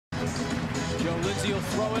go. Lindsay will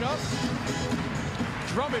throw it up.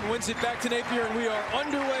 Drummond wins it back to Napier, and we are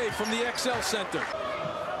underway from the XL Center.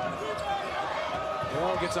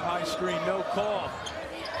 Oh, gets a high screen, no call.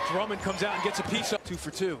 Drummond comes out and gets a piece up. 2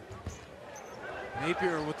 for 2.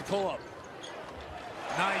 Napier with the pull-up.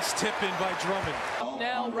 Nice tip in by Drummond.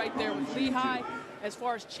 Now right there with Lehigh as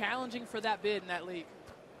far as challenging for that bid in that league.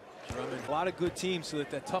 Drummond, a lot of good teams, so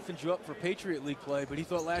that toughens you up for Patriot League play, but he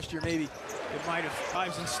thought last year maybe it might have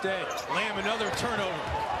fives instead. Lamb, another turnover.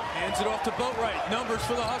 Hands it off to Boatwright. Numbers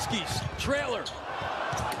for the Huskies. Trailer.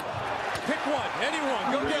 Pick one.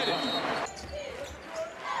 Anyone. Go get it.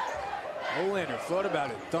 Olander thought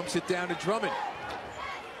about it. Dumps it down to Drummond.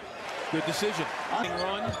 Good decision.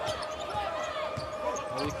 Run.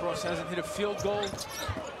 Holy Cross hasn't hit a field goal.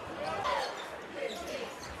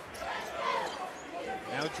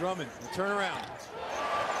 Now Drummond, the turnaround.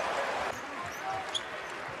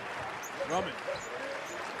 Drummond,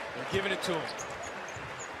 they're giving it to him.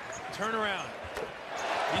 Turnaround.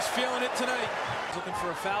 He's feeling it tonight. Looking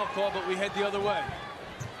for a foul call, but we head the other way.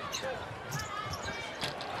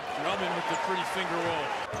 Drummond with the pretty finger roll.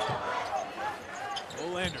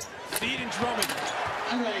 Olander, feeding Drummond.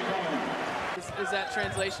 Is that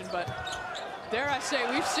translation, but dare I say,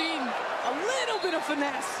 we've seen a little bit of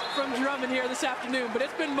finesse from Drummond here this afternoon, but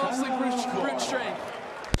it's been mostly brute strength.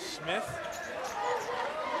 Smith.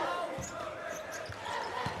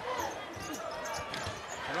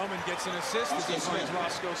 Drummond gets an assist as he finds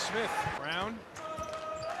Roscoe Smith. Brown.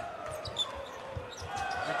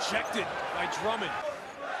 Rejected by Drummond.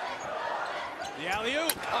 The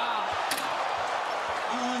alley-oop.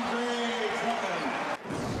 Andre Drummond.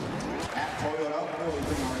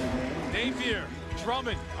 Napier,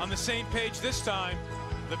 Drummond on the same page this time.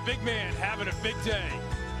 The big man having a big day.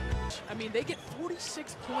 I mean, they get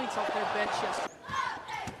 46 points off their bench yesterday.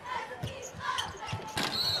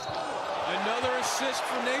 Another assist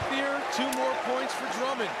for Napier, 2 more points for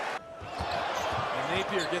Drummond. And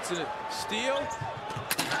Napier gets a steal.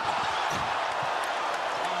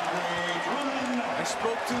 I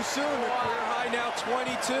spoke too soon. Career high now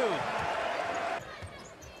 22.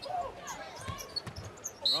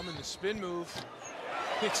 Drummond, the spin move.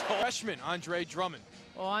 It's freshman Andre Drummond.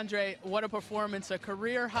 Well, Andre, what a performance, a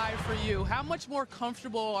career high for you. How much more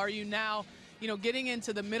comfortable are you now, getting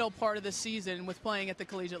into the middle part of the season with playing at the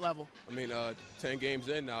collegiate level? I mean, 10 games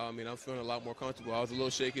in now, I'm feeling a lot more comfortable. I was a little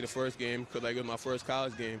shaky the first game because it was my first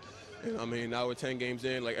college game. And now we're 10 games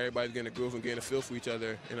in, everybody's getting a groove and getting a feel for each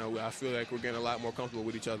other. I feel like we're getting a lot more comfortable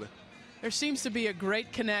with each other. There seems to be a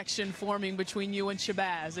great connection forming between you and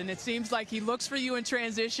Shabazz, and it seems like he looks for you in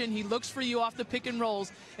transition, he looks for you off the pick and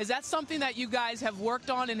rolls. Is that something that you guys have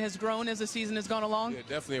worked on and has grown as the season has gone along? Yeah,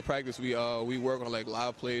 definitely in practice. We work on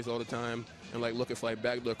live plays all the time and looking for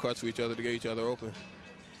backdoor cuts for each other to get each other open.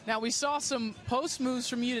 Now, we saw some post moves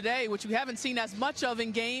from you today, which we haven't seen as much of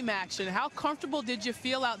in game action. How comfortable did you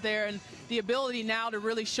feel out there and the ability now to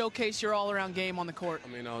really showcase your all-around game on the court?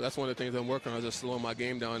 That's one of the things I'm working on, just slowing my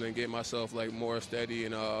game down and getting myself more steady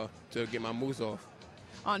and to get my moves off.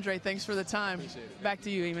 Andre, thanks for the time. Appreciate it. Back to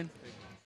you, Eamon. Thank you.